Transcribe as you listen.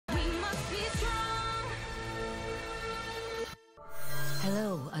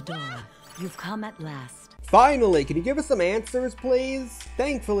Adora, you've come at last. Finally, can you give us some answers, please?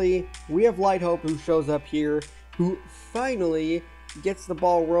 Thankfully, we have Light Hope who shows up here, who finally gets the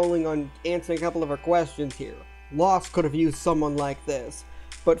ball rolling on answering a couple of our questions here. Lost could have used someone like this.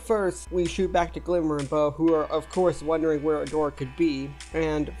 But first, we shoot back to Glimmer and Bo, who are of course wondering where Adora could be,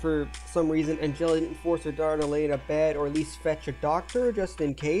 and for some reason Angela didn't force her daughter to lay in a bed or at least fetch a doctor just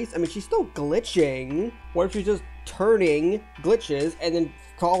in case. I mean, she's still glitching. What if she's just turning, glitches, and then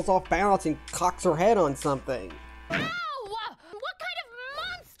falls off balance and cocks her head on something? Ow! What kind of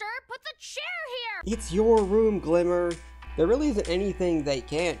monster puts a chair here? It's your room, Glimmer. There really isn't anything they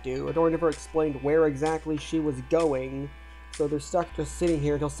can't do. Adora never explained where exactly she was going. So they're stuck just sitting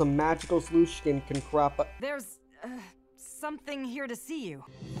here until some magical solution can crop up. There's, something here to see you.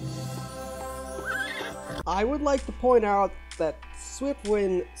 I would like to point out that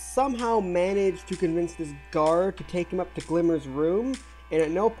Swiftwind somehow managed to convince this guard to take him up to Glimmer's room, and at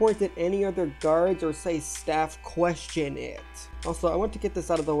no point did any other guards or say staff question it. Also, I want to get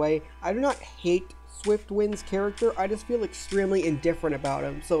this out of the way. I do not hate Swiftwind's character, I just feel extremely indifferent about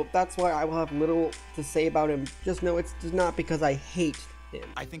him, so that's why I will have little to say about him. Just know it's not because I hate him.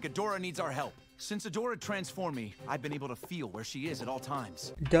 I think Adora needs our help. Since Adora transformed me, I've been able to feel where she is at all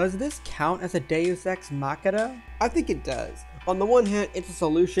times. Does this count as a Deus Ex Machina? I think it does. On the one hand, it's a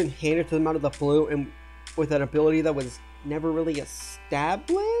solution handed to them out of the blue and with an ability that was never really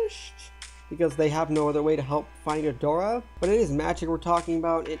established, because they have no other way to help find Adora. But it is magic we're talking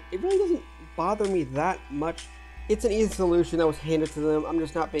about. It really doesn't bother me that much. It's an easy solution that was handed to them. I'm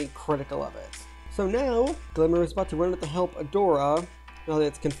just not being critical of it. So now, Glimmer is about to run out to help Adora, now that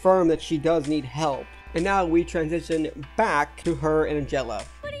it's confirmed that she does need help. And now we transition back to her and Angela.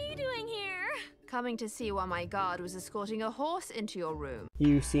 What are you doing here? Coming to see why my guard was escorting a horse into your room.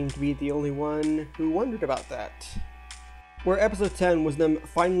 You seem to be the only one who wondered about that. Where episode 10 was them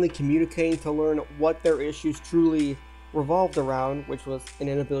finally communicating to learn what their issues truly revolved around, which was an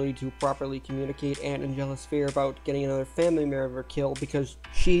inability to properly communicate and Angela's fear about getting another family member killed because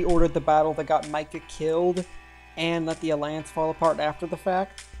she ordered the battle that got Micah killed and let the Alliance fall apart after the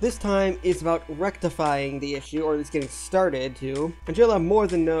fact. This time it's about rectifying the issue, or at least getting started to. Angela more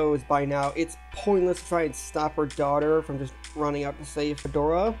than knows by now it's pointless to try and stop her daughter from just running out to save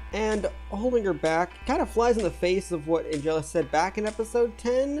Adora, and holding her back kind of flies in the face of what Angela said back in episode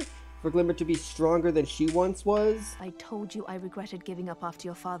 10, for Glimmer to be stronger than she once was. I told you I regretted giving up after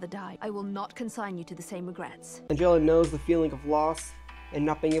your father died. I will not consign you to the same regrets. Angela knows the feeling of loss and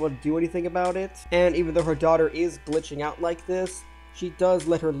not being able to do anything about it, and even though her daughter is glitching out like this, she does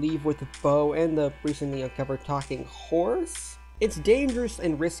let her leave with Bo and the recently uncovered talking horse. It's dangerous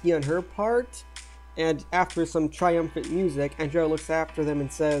and risky on her part, and after some triumphant music, Angela looks after them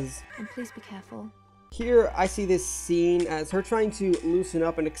and says, And please be careful. Here, I see this scene as her trying to loosen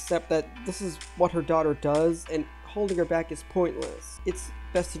up and accept that this is what her daughter does, and holding her back is pointless. It's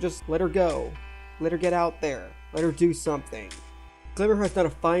best to just let her go. Let her get out there. Let her do something. Glimmer has done a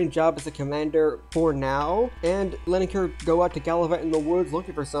fine job as a commander for now, and letting her go out to gallivant in the woods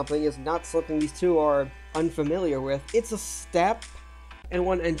looking for something is not something these two are unfamiliar with. It's a step, and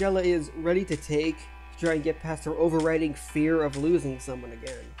one Angela is ready to take to try and get past her overriding fear of losing someone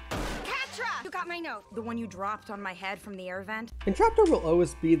again. You got my note. The one you dropped on my head from the air vent? Entraptor will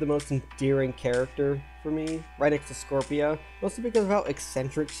always be the most endearing character for me, right next to Scorpia, mostly because of how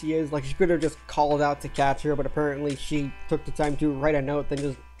eccentric she is. Like, she could have just called out to catch her, but apparently she took the time to write a note, then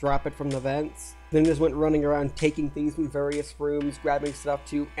just drop it from the vents. Then just went running around taking things from various rooms, grabbing stuff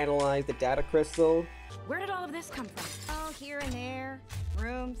to analyze the data crystal. Where did all of this come from? Oh, here and there.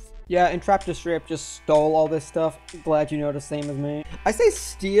 Rooms. Yeah, Entraptor straight up just stole all this stuff. Glad you know the same as me. I say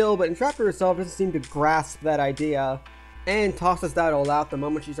steal, but Entraptor herself doesn't seem to grasp that idea, and tosses that all out the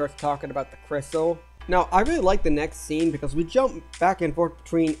moment she starts talking about the crystal. Now, I really like the next scene because we jump back and forth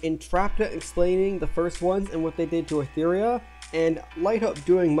between Entraptor explaining the first ones and what they did to Etheria, and Light Hope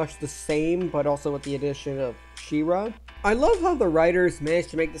doing much the same, but also with the addition of She-ra. I love how the writers managed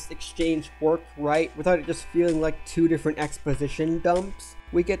to make this exchange work right without it just feeling like two different exposition dumps.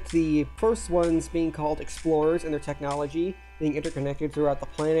 We get the first ones being called explorers and their technology being interconnected throughout the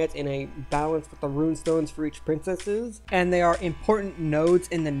planet in a balance with the runestones for each princesses, and they are important nodes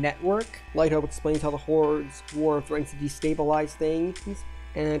in the network. Light Hope explains how the Horde's war threatens to destabilize things,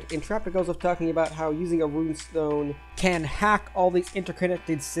 and Entraptor goes off talking about how using a runestone can hack all these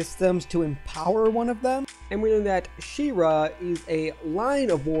interconnected systems to empower one of them. And we learn that She-ra is a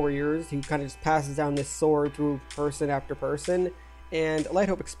line of warriors who kind of just passes down this sword through person after person. And Light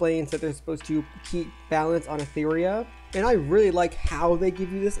Hope explains that they're supposed to keep balance on Etheria. And I really like how they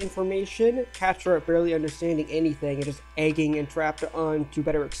give you this information. Catra barely understanding anything and just egging Entrapta on to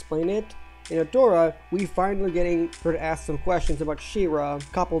better explain it. In Adora, we finally getting her to ask some questions about She-ra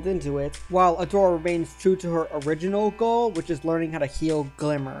coupled into it, while Adora remains true to her original goal, which is learning how to heal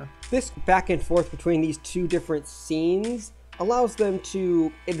Glimmer. This back and forth between these two different scenes allows them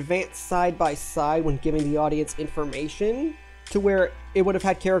to advance side by side when giving the audience information, to where it would have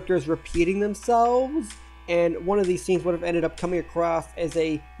had characters repeating themselves, and one of these scenes would have ended up coming across as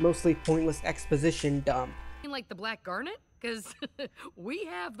a mostly pointless exposition dump. Like the Black Garnet? Because we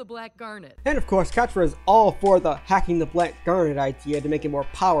have the Black Garnet. And of course, Catra is all for the hacking the Black Garnet idea to make it more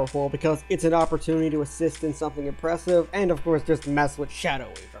powerful, because it's an opportunity to assist in something impressive, and of course just mess with Shadow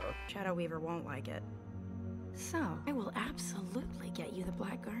Weaver. Shadow Weaver won't like it. So, I will absolutely get you the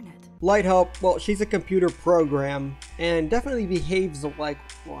Black Garnet. Light Hope, well, she's a computer program, and definitely behaves like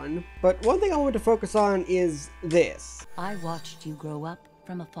one. But one thing I wanted to focus on is this. I watched you grow up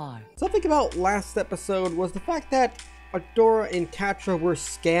from afar. Something about last episode was the fact that Adora and Catra were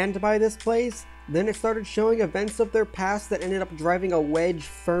scanned by this place. Then it started showing events of their past that ended up driving a wedge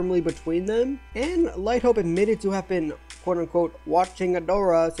firmly between them. And Light Hope admitted to have been, quote-unquote, watching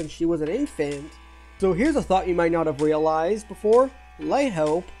Adora since she was an infant. So here's a thought you might not have realized before. Light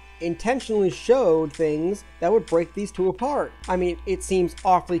Hope intentionally showed things that would break these two apart. I mean, it seems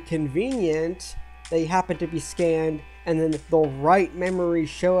awfully convenient they happen to be scanned, and then the right memories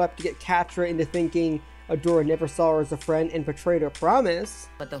show up to get Catra into thinking Adora never saw her as a friend and betrayed her promise.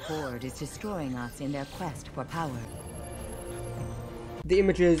 But the Horde is destroying us in their quest for power. The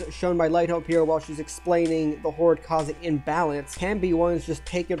images shown by Light Hope here while she's explaining the Horde causing imbalance can be ones just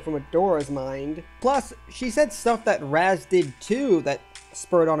taken from Adora's mind. Plus, she said stuff that Raz did too that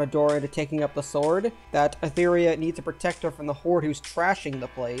spurred on Adora into taking up the sword, that Etheria needs to protect her from the Horde who's trashing the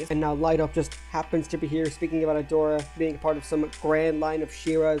place, and now Light Hope just happens to be here speaking about Adora being part of some grand line of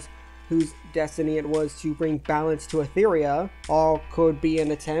She-ra's whose destiny it was to bring balance to Etheria. All could be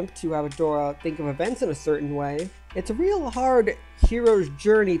an attempt to have Adora think of events in a certain way. It's a real hard hero's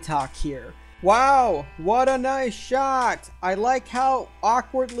journey talk here. Wow, what a nice shot! I like how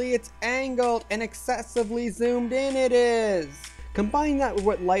awkwardly it's angled and excessively zoomed in it is. Combine that with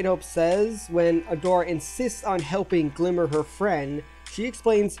what Light Hope says when Adora insists on helping Glimmer her friend. She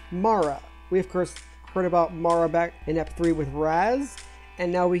explains Mara. We of course heard about Mara back in Ep 3 with Raz,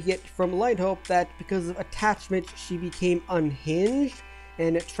 and now we get from Light Hope that because of attachment she became unhinged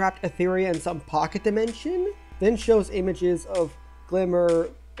and it trapped Etheria in some pocket dimension. Then shows images of Glimmer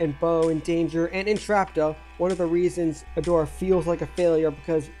and Bo in danger, and Entrapta, one of the reasons Adora feels like a failure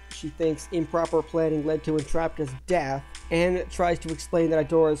because she thinks improper planning led to Entrapta's death, and tries to explain that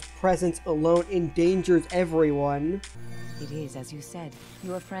Adora's presence alone endangers everyone. It is as you said.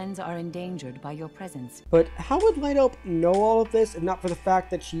 Your friends are endangered by your presence. But how would Light Hope know all of this if not for the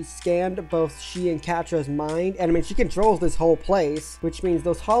fact that she scanned both she and Catra's mind? And I mean, she controls this whole place, which means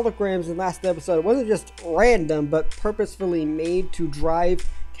those holograms in last episode wasn't just random, but purposefully made to drive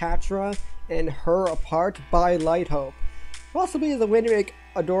Catra and her apart by Light Hope. Possibly as a way to make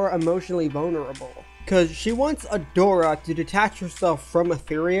Adora emotionally vulnerable. Because she wants Adora to detach herself from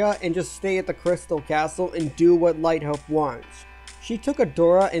Etheria and just stay at the Crystal Castle and do what Light Hope wants. She took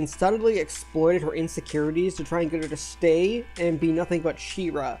Adora and subtly exploited her insecurities to try and get her to stay and be nothing but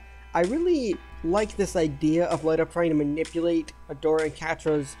She-ra. I really like this idea of Light Hope trying to manipulate Adora and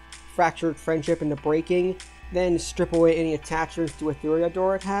Catra's fractured friendship into breaking, then strip away any attachments to Etheria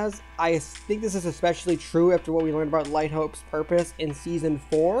Adora has. I think this is especially true after what we learned about Light Hope's purpose in Season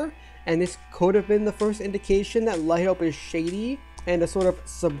 4, and this could have been the first indication that Light Hope is shady and a sort of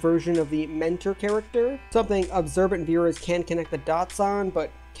subversion of the mentor character. Something observant viewers can connect the dots on, but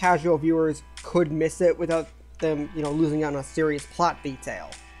casual viewers could miss it without them, losing out on a serious plot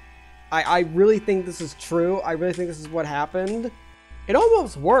detail. I really think this is true. I really think this is what happened. It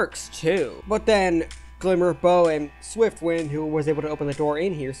almost works too, but then Glimmer, Bo, and Swiftwind, who was able to open the door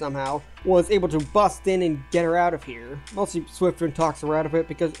in here somehow, was able to bust in and get her out of here. Mostly Swiftwind talks her out of it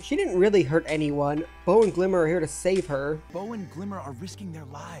because she didn't really hurt anyone. Bo and Glimmer are here to save her. Bo and Glimmer are risking their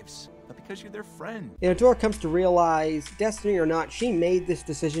lives, but because you're their friend. And Adora comes to realize, destiny or not, she made this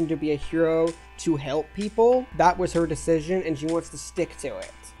decision to be a hero to help people. That was her decision, and she wants to stick to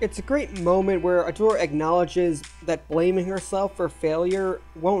it. It's a great moment where Adora acknowledges that blaming herself for failure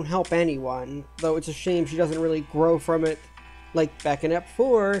won't help anyone, though it's a shame she doesn't really grow from it, like back in Ep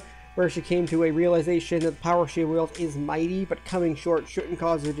 4, where she came to a realization that the power she wields is mighty, but coming short shouldn't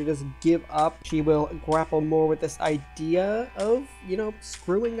cause her to just give up. She will grapple more with this idea of,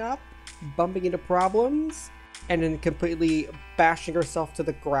 screwing up, bumping into problems, and then completely bashing herself to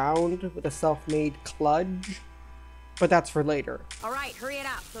the ground with a self-made kludge. but that's for later. All right, hurry it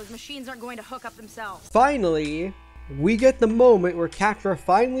up. Those machines aren't going to hook up themselves. Finally, we get the moment where Catra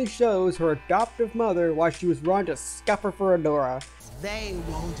finally shows her adoptive mother why she was wrong to scuff her for Adora. They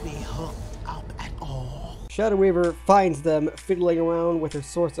won't be hooked up at all. Shadow Weaver finds them fiddling around with her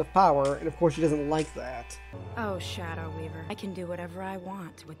source of power, and of course she doesn't like that. Oh, Shadow Weaver, I can do whatever I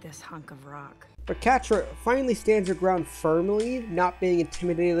want with this hunk of rock. But Catra finally stands her ground firmly, not being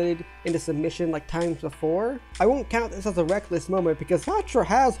intimidated into submission like times before. I won't count this as a reckless moment because Catra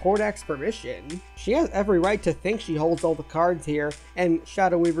has Hordak's permission. She has every right to think she holds all the cards here, and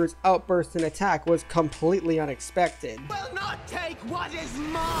Shadow Weaver's outburst and attack was completely unexpected. Will not take what is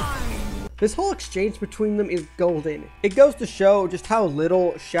mine! This whole exchange between them is golden. It goes to show just how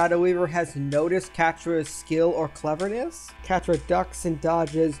little Shadow Weaver has noticed Catra's skill or cleverness. Catra ducks and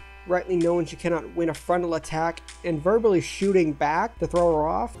dodges, rightly knowing she cannot win a frontal attack, and verbally shooting back to throw her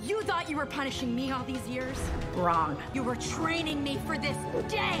off. You thought you were punishing me all these years? Wrong. You were training me for this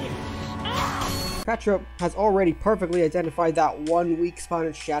day! Catra has already perfectly identified that one weak spot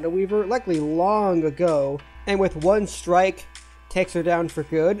in Shadow Weaver, likely long ago, and with one strike, takes her down for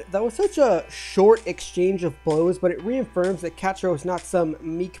good. That was such a short exchange of blows, but it reaffirms that Catra was not some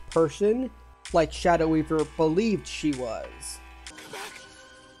meek person like Shadow Weaver believed she was.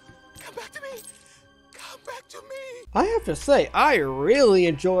 Come back to me! Come back to me! I have to say, I really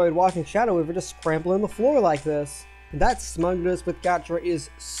enjoyed watching Shadow Weaver just scramble on the floor like this. That smugness with Catra is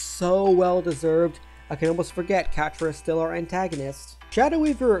so well deserved, I can almost forget Catra is still our antagonist. Shadow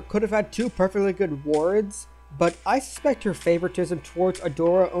Weaver could have had two perfectly good wards, but I suspect her favoritism towards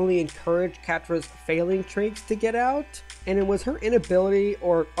Adora only encouraged Catra's failing traits to get out, and it was her inability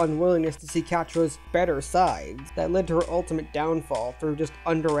or unwillingness to see Catra's better sides that led to her ultimate downfall through just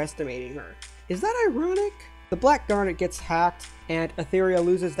underestimating her. Is that ironic? The Black Garnet gets hacked, and Etheria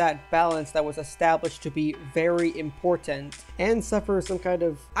loses that balance that was established to be very important, and suffers some kind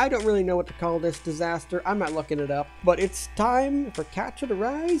of, I don't really know what to call this disaster, I'm not looking it up. But it's time for Catra to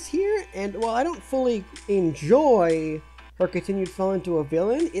rise here, and while I don't fully enjoy her continued fall into a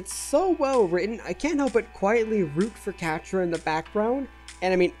villain, it's so well written, I can't help but quietly root for Catra in the background.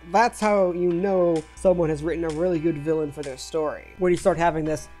 And I mean, that's how you know someone has written a really good villain for their story, when you start having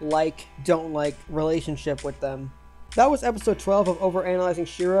this like, don't like relationship with them. That was episode 12 of Overanalyzing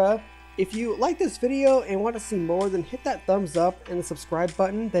She-ra. If you like this video and want to see more, then hit that thumbs up and the subscribe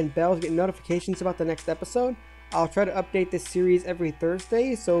button, then bells to get notifications about the next episode. I'll try to update this series every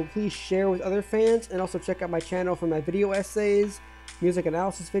Thursday, so please share with other fans, and also check out my channel for my video essays, music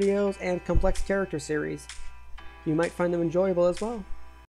analysis videos, and complex character series. You might find them enjoyable as well.